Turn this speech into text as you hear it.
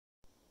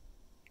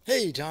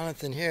Hey,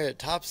 Jonathan here at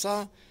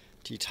TopSaw.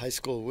 Teach high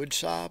school wood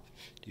shop,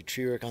 do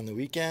tree work on the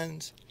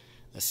weekends.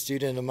 A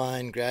student of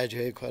mine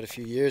graduated quite a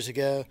few years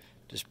ago,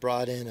 just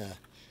brought in a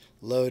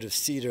load of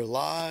cedar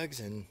logs,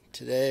 and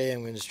today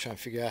I'm going to just try and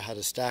figure out how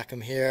to stack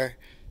them here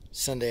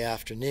Sunday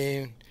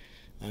afternoon.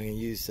 I'm going to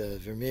use the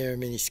Vermeer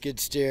Mini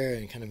Skid Steer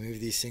and kind of move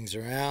these things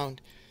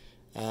around,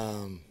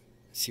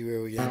 see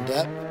where we end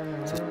up.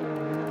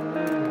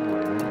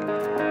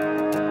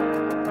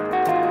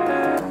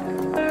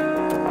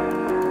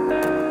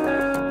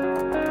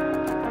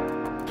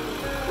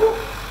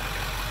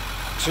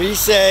 Tree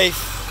safe.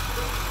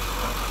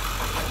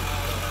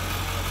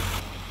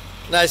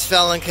 Nice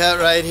felon cut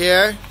right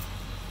here.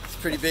 It's a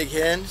pretty big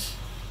hinge.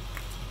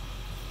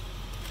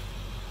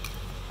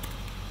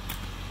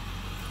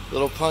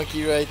 Little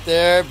punky right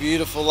there.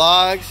 Beautiful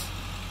logs.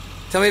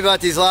 Tell me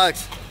about these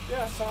logs.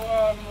 Yeah,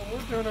 so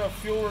we're doing a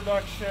fuel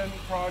reduction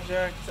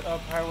project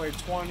up Highway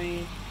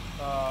 20,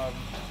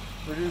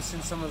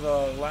 reducing some of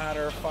the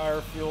ladder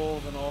fire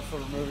fuels and also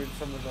removing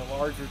some of the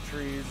larger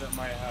trees that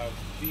might have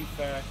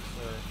defects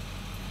or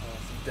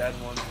some dead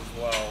ones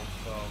as well.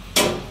 So,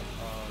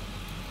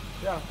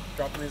 yeah,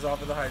 dropping these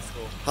off at the high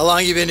school. How long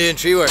have you been doing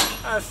tree work?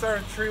 I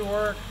started tree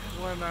work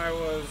when I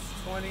was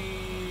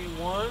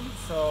 21,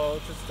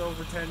 so just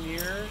over 10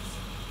 years.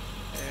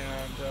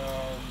 And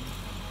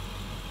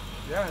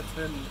yeah, it's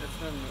been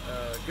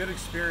a good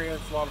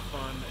experience, a lot of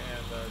fun,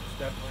 and it's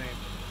definitely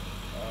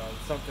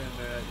something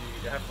that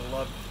you have to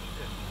love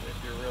if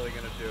you're really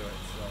going to do it.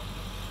 So.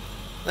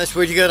 Nice.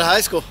 Where'd you go to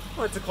high school?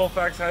 Went to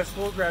Colfax High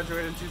School,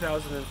 graduated in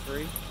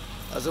 2003.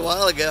 That was a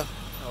while ago.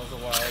 That was a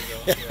while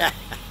ago, yeah.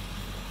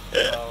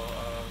 So,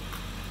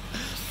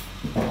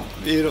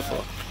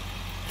 beautiful.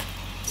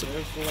 So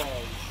there's the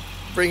logs.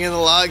 Bringing the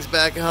logs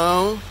back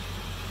home.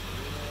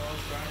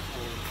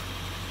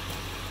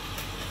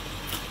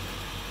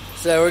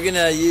 So we're going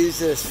to use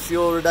this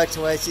fuel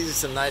reduction waste. These are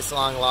some nice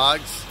long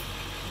logs.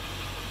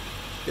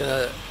 Going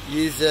to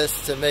use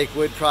this to make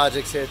wood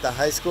projects here at the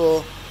high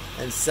school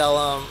and sell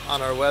them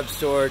on our web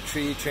store,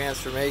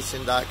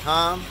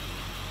 treetransformation.com.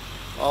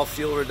 All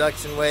fuel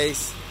reduction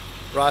waste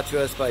brought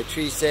to us by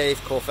Tree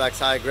Safe, Colfax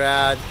High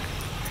grad.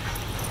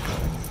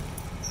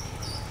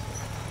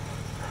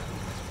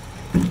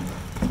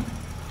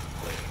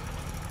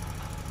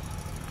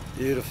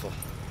 Beautiful.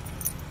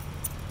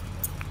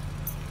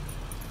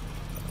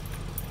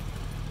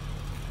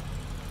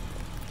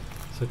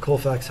 So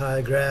Colfax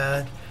High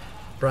grad,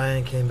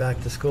 Brian came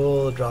back to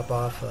school to drop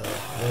off a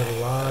load of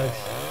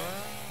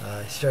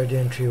logs. He started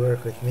doing tree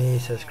work with me,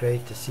 so it's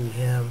great to see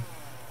him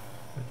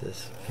with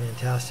this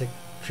fantastic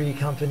tree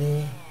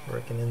company,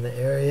 working in the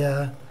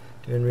area,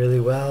 doing really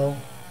well.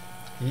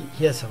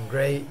 He has some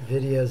great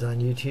videos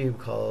on YouTube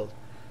called,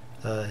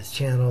 his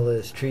channel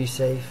is Tree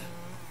Safe.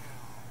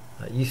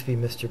 It used to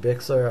be Mr.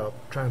 Bixler. I'll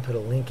try and put a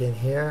link in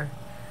here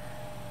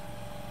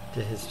to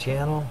his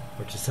channel,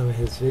 which is some of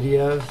his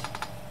videos.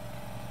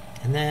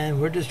 And then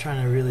we're just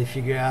trying to really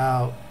figure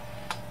out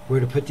where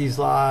to put these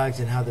logs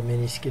and how the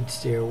mini skid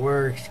steer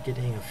works,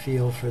 getting a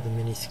feel for the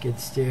mini skid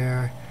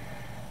steer.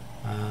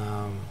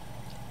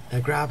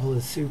 That grapple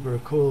is super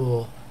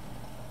cool,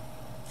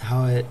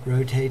 how it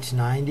rotates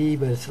 90,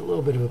 but it's a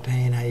little bit of a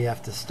pain how you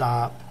have to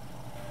stop,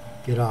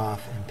 get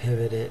off, and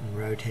pivot it and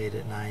rotate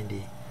at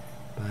 90.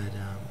 But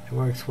it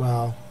works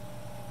well.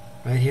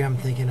 Right here I'm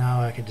thinking, oh,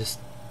 I could just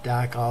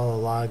stack all the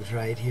logs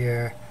right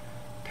here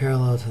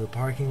parallel to the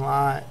parking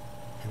lot,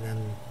 and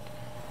then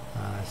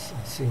I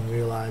soon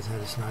realize that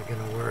it's not going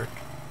to work.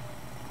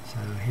 So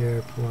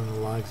here, pulling the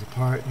logs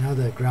apart. Now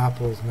the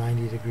grapple is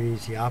 90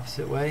 degrees the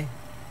opposite way.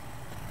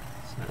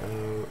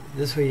 So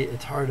this way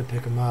it's hard to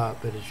pick them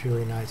up, but it's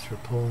really nice for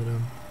pulling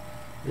them.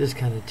 Just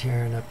kind of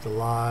tearing up the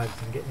logs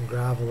and getting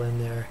gravel in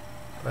there.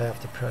 Probably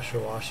have to pressure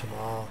wash them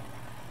all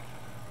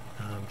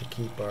to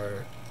keep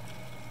our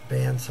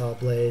bandsaw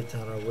blades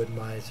on our wood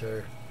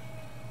miser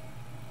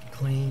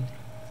clean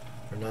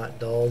or not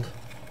dulled.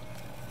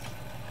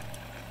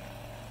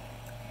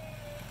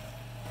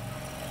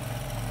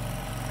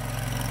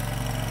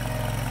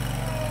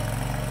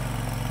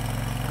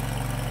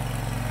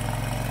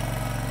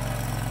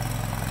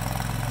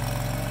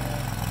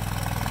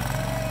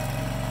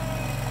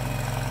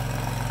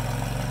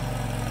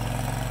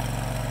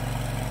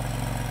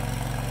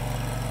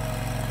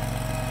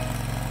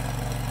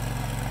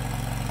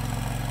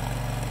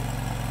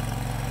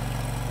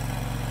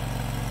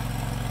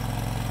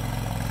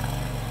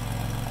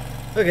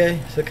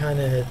 Okay, so kind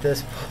of at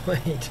this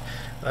point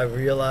I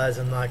realize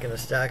I'm not going to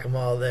stack them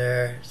all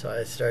there, so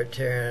I start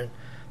tearing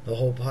the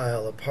whole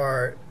pile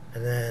apart,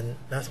 and then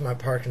that's my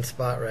parking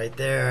spot right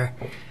there.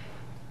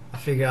 I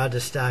figure I'll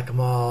just stack them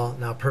all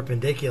now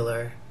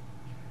perpendicular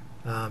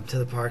to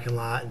the parking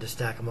lot and just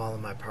stack them all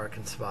in my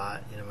parking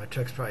spot. You know, my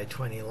truck's probably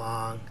 20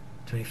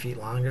 feet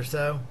long or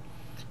so,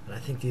 and I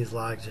think these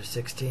logs are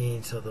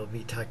 16, so they'll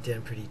be tucked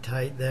in pretty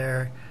tight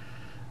there.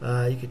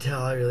 You can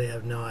tell I really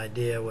have no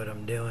idea what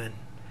I'm doing.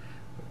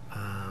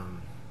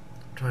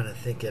 Trying to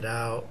think it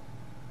out.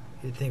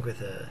 You'd think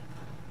with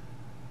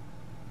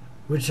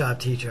woodshop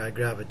teacher, I'd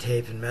grab a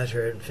tape and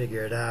measure it and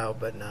figure it out,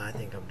 but no, I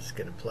think I'm just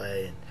going to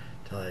play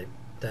until I'm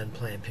done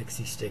playing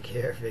pixie stick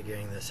here,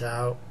 figuring this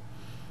out.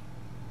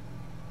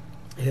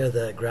 Here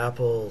the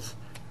grapple's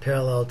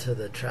parallel to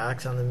the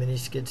tracks on the mini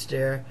skid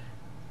steer,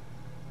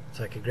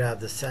 so I could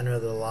grab the center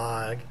of the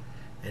log,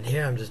 and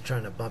here I'm just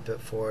trying to bump it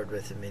forward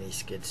with the mini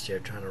skid steer,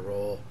 trying to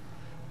roll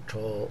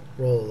the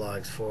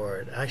logs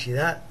forward. Actually,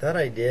 that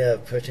idea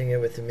of pushing it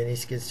with the mini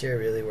skid steer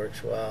really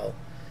works well.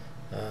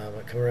 I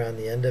come around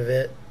the end of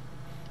it,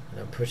 and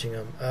I'm pushing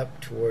them up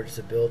towards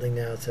the building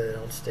now so they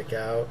don't stick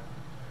out.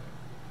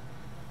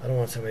 I don't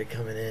want somebody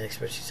coming in,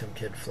 especially some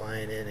kid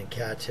flying in and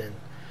catching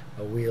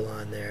a wheel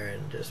on there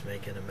and just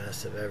making a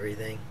mess of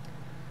everything.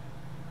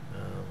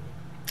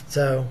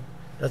 So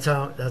that's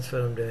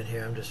what I'm doing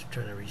here. I'm just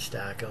trying to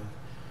restack them.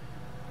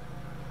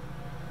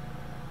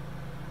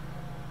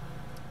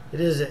 It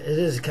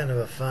is kind of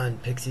a fun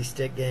pixie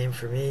stick game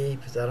for me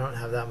because I don't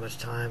have that much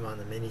time on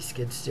the mini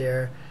skid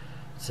steer,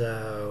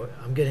 so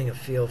I'm getting a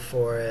feel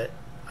for it.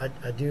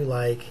 I do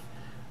like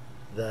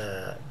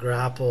the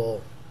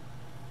grapple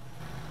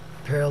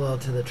parallel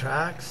to the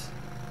tracks,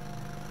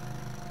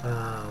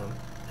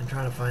 and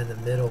trying to find the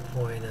middle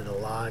point of the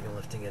log and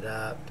lifting it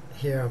up.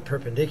 Here I'm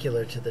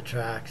perpendicular to the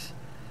tracks,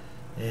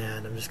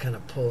 and I'm just kind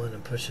of pulling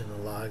and pushing the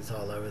logs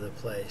all over the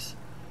place.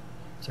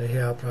 So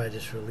here I'll probably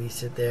just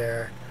release it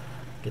there,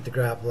 get the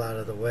grapple out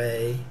of the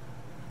way,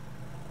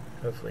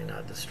 hopefully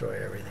not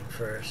destroy everything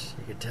first.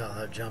 You can tell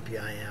how jumpy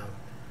I am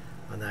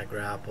on that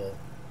grapple.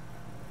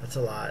 That's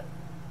a lot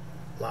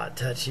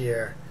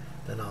touchier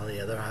than all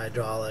the other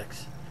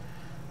hydraulics.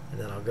 And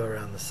then I'll go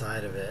around the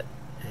side of it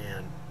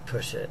and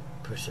push it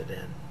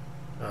in.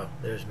 Oh,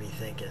 there's me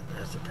thinking.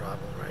 That's the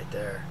problem right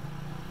there.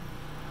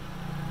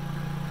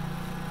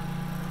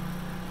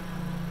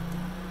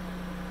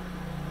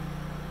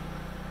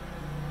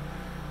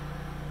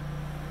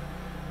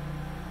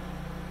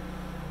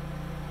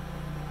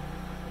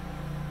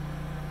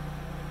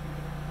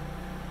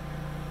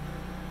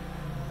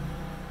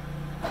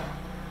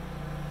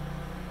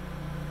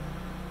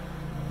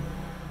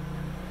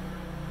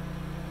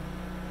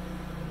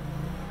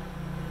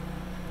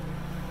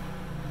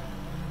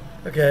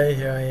 Okay,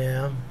 here I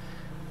am.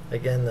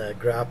 Again, the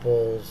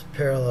grapple's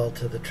parallel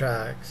to the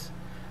tracks,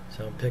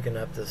 so I'm picking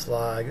up this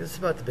log. This is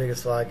about the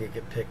biggest log you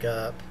could pick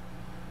up.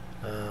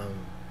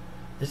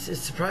 It's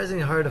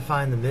surprisingly hard to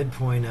find the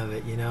midpoint of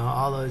it. You know,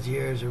 all those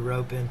years of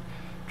roping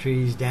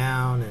trees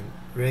down and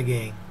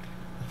rigging,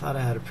 I thought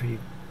I had a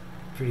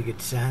pretty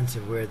good sense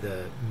of where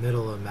the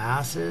middle of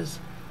mass is,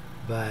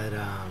 but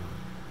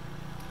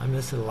I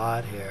miss it a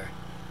lot here.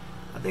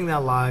 I think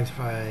that log's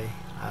probably,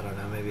 I don't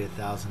know, maybe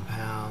 1,000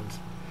 pounds.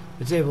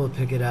 It's able to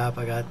pick it up.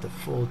 I got the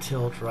full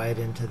tilt right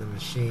into the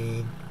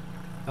machine.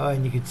 Oh,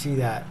 and you can see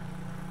that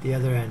the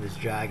other end is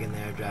dragging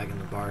there, dragging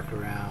the bark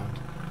around.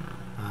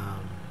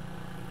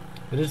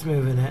 But it's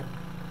moving it.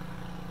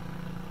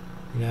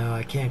 You know,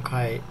 I can't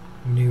quite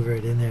maneuver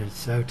it in there. It's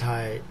so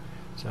tight.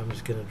 So I'm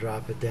just going to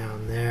drop it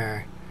down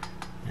there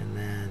and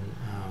then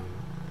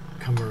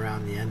come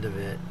around the end of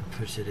it and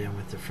push it in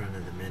with the front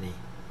of the Mini.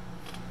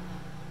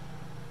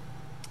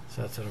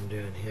 So that's what I'm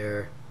doing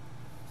here.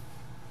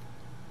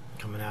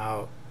 Coming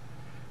out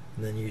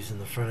and then using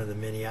the front of the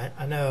Mini.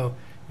 I know,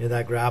 you know,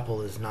 that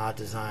grapple is not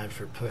designed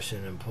for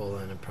pushing and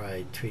pulling, and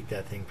probably tweak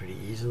that thing pretty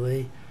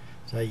easily.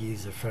 So I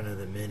use the front of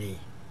the Mini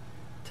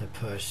to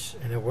push,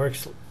 and it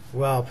works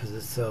well because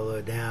it's so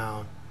low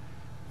down.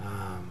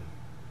 I'm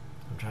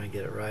trying to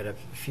get it right up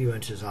a few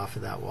inches off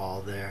of that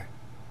wall there.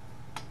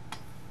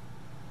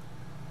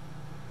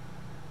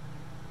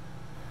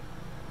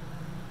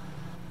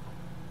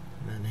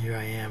 And then here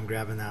I am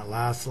grabbing that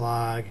last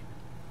log.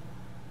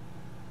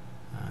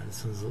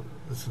 This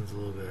one's a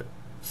little bit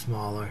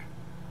smaller,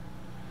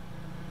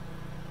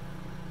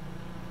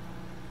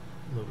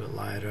 a little bit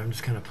lighter. I'm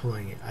just kind of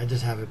pulling it. I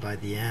just have it by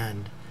the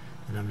end,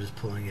 and I'm just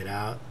pulling it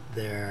out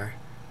there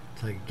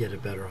so I can get a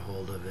better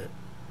hold of it.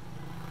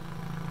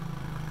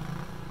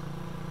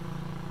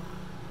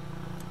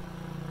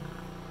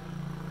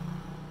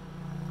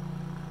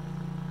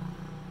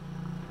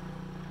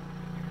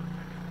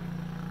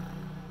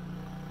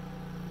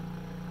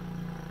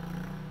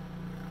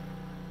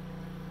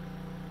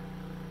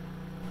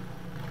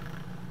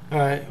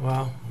 Alright,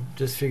 well,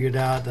 just figured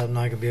out that I'm not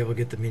going to be able to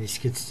get the Mini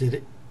Skid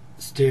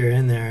Steer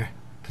in there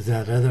because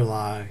of that other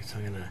log. So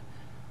I'm going to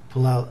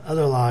pull out the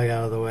other log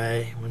out of the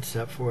way, 1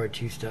 step forward,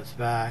 2 steps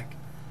back.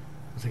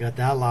 Once I got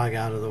that log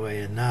out of the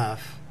way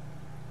enough,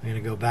 I'm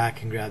going to go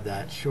back and grab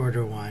that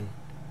shorter one.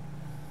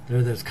 There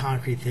are those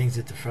concrete things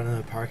at the front of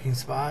the parking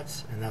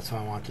spots, and that's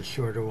why I want the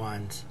shorter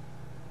ones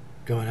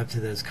going up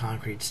to those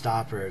concrete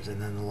stoppers, and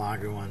then the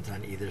longer ones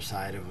on either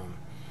side of them.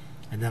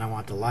 And then I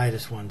want the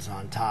lightest ones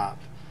on top.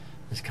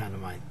 Is kind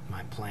of my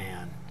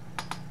plan,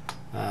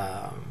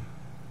 but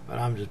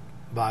I'm just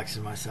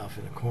boxing myself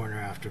in a corner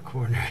after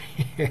corner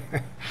here.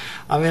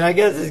 I mean, I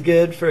guess it's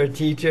good for a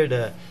teacher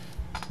to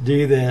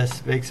do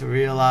this. Makes them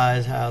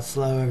realize how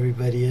slow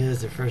everybody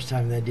is the first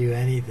time they do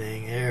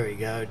anything. There we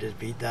go, just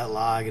beat that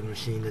log and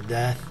machine to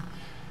death.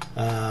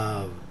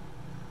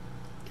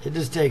 It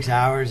just takes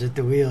hours at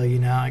the wheel, you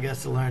know. I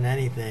guess to learn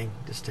anything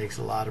just takes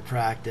a lot of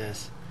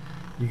practice.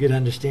 You could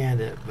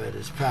understand it, but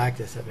it's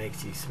practice that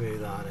makes you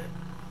smooth on it.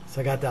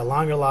 So I got that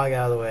longer log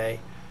out of the way.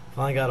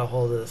 Finally got a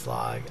hold of this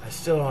log. I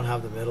still don't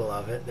have the middle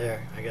of it.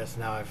 There, I guess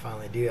now I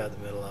finally do have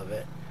the middle of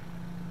it.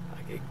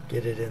 I could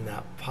get it in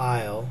that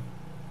pile.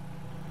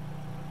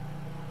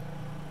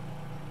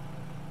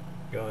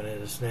 Going at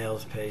a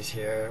snail's pace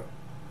here.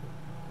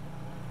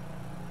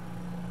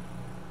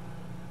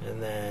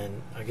 And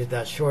then I'll get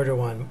that shorter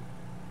one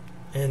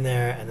in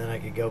there, and then I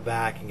could go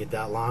back and get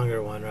that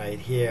longer one right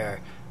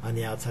here on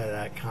the outside of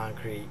that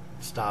concrete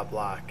stop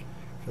block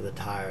for the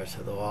tires,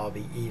 so they'll all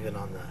be even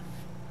on the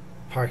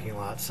parking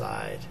lot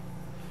side.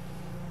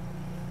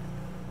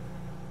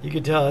 You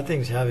can tell that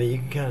thing's heavy. You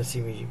can kind of see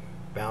me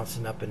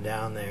bouncing up and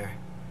down there.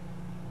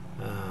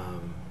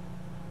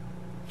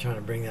 Trying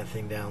to bring that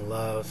thing down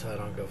low so I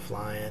don't go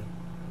flying.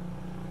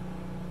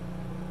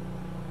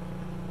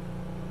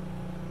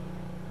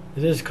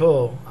 It is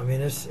cool. I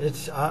mean,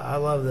 I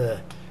love the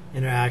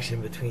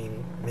interaction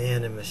between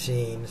man and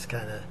machine. It's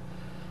kind of,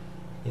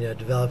 you know,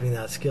 developing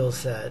that skill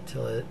set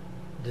till it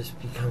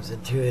just becomes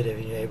intuitive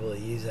and you're able to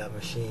use that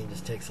machine. It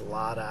just takes a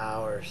lot of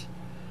hours.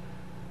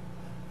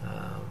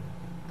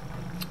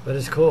 But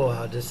it's cool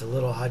how just a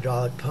little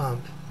hydraulic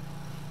pump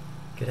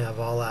could have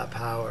all that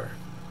power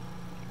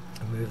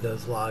and move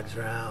those logs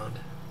around.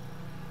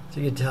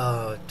 So you can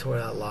tell I tore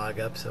that log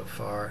up so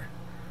far.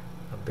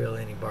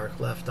 Barely any bark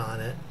left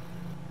on it.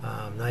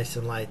 Nice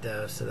and light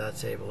though, so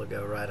that's able to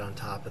go right on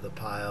top of the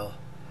pile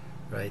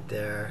right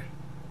there.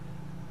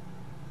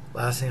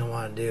 Last thing I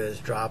want to do is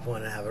drop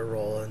one and have it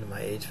roll into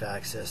my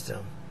HVAC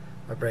system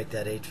or break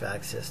that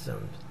HVAC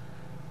system.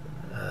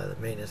 The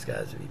maintenance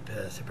guys would be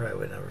pissed. They probably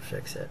would never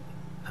fix it.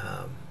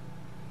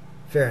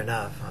 Fair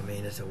enough. I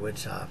mean, it's a wood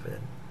shop and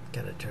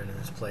kind of turning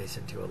this place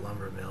into a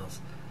lumber mill.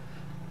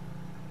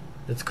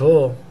 It's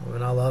cool. I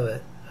mean, I love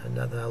it. And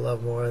nothing I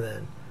love more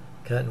than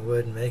cutting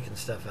wood and making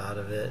stuff out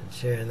of it and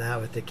sharing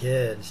that with the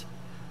kids.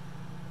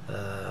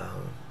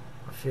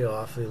 I feel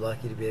awfully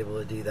lucky to be able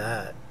to do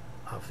that.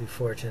 Awfully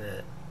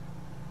fortunate.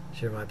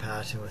 Share my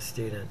passion with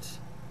students.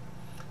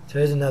 So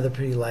here's another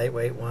pretty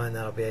lightweight one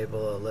that I'll be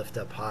able to lift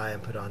up high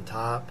and put on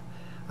top.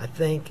 I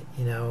think,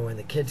 you know, when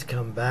the kids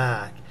come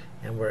back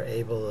and we're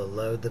able to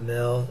load the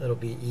mill, it'll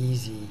be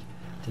easy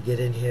to get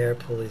in here,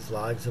 pull these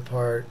logs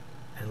apart,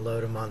 and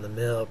load them on the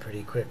mill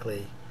pretty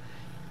quickly.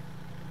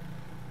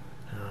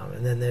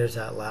 And then there's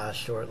that last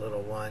short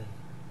little one.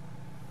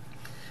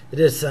 It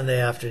is Sunday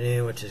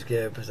afternoon, which is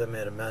good because I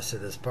made a mess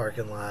of this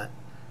parking lot.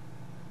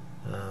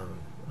 I'm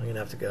going to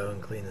have to go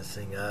and clean this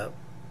thing up.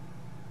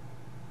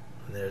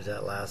 And there's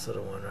that last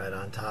little one right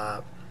on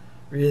top.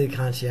 Really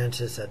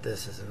conscientious that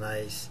this is a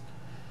nice,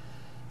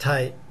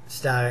 tight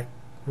stack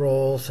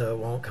roll so it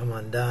won't come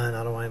undone.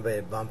 I don't want anybody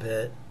to bump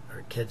it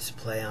or kids to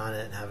play on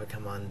it and have it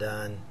come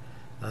undone.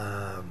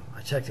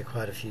 I checked it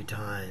quite a few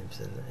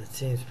times and it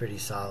seems pretty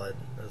solid.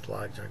 Those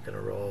logs aren't going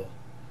to roll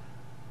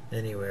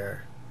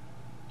anywhere.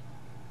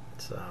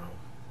 So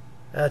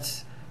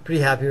that's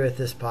pretty happy with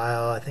this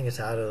pile. I think it's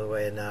out of the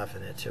way enough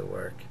and it should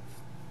work.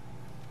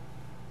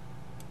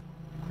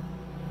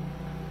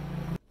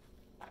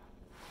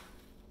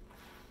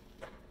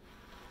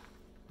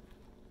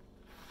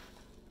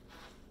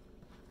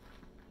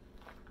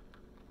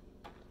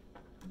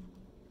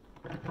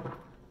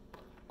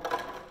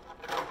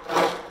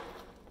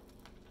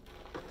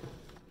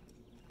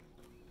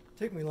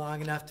 Took me long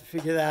enough to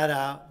figure that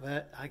out,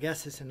 but I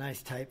guess it's a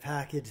nice tight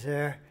package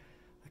there.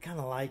 I kind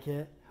of like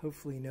it.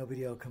 Hopefully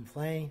nobody will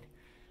complain.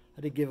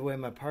 I did give away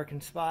my parking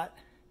spot.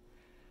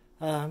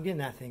 I'm getting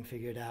that thing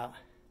figured out.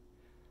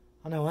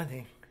 I know one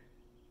thing.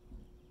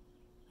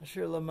 I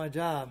sure love my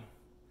job.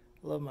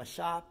 I love my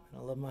shop,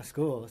 and I love my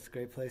school. It's a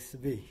great place to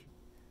be.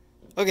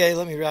 Okay,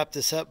 let me wrap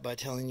this up by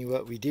telling you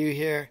what we do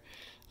here.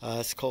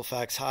 It's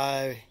Colfax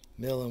High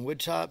Mill and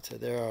Wood Shop. So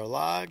there are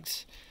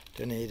logs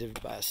donated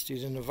by a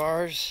student of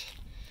ours.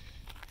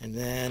 And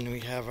then we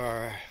have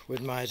our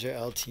Wood-Mizer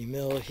LT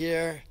mill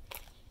here.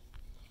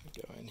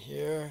 We go in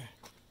here.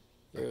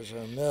 There's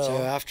our mill. So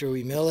after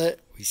we mill it,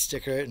 we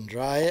sticker it and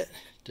dry it.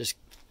 Just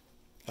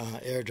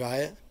air dry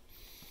it.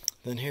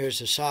 Then here's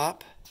the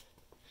shop.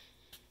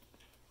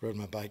 Rode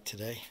my bike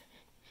today.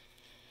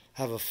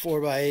 Have a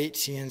 4x8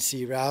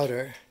 CNC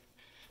router.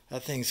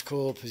 That thing's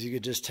cool because you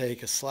could just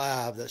take a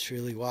slab that's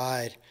really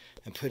wide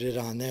and put it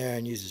on there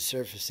and use a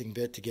surfacing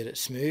bit to get it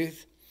smooth.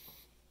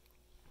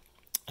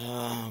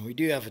 We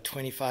do have a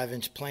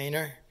 25-inch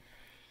planer,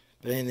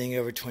 but anything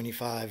over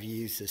 25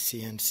 you use the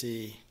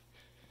CNC.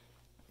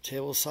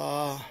 Table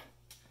saw.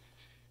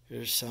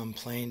 Here's some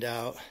planed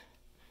out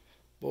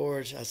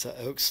boards. That's an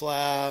oak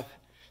slab.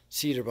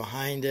 Cedar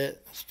behind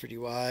it. That's pretty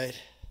wide.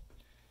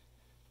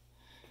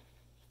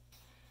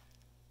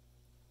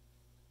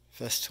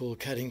 Festool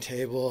cutting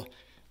table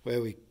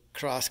where we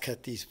cross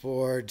cut these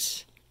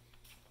boards.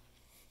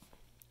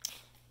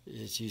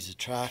 Is use a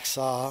track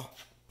saw.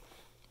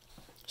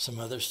 Some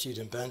other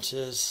student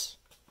benches.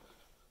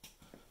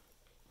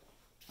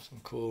 Some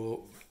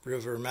cool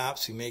river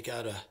maps we make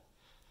out of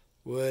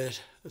wood.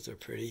 Those are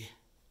pretty.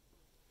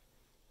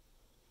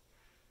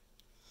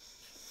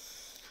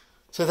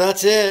 So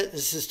that's it.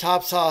 This is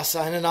TopSaw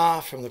signing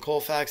off from the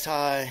Colfax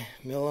High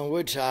Mill and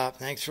Wood Shop.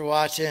 Thanks for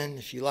watching.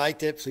 If you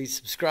liked it, please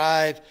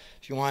subscribe.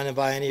 If you want to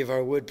buy any of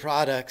our wood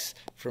products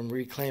from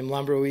reclaimed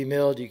lumber we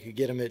milled, you could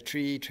get them at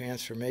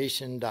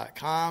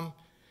treetransformation.com.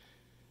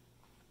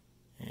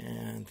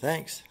 And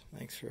thanks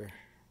for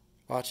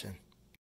watching.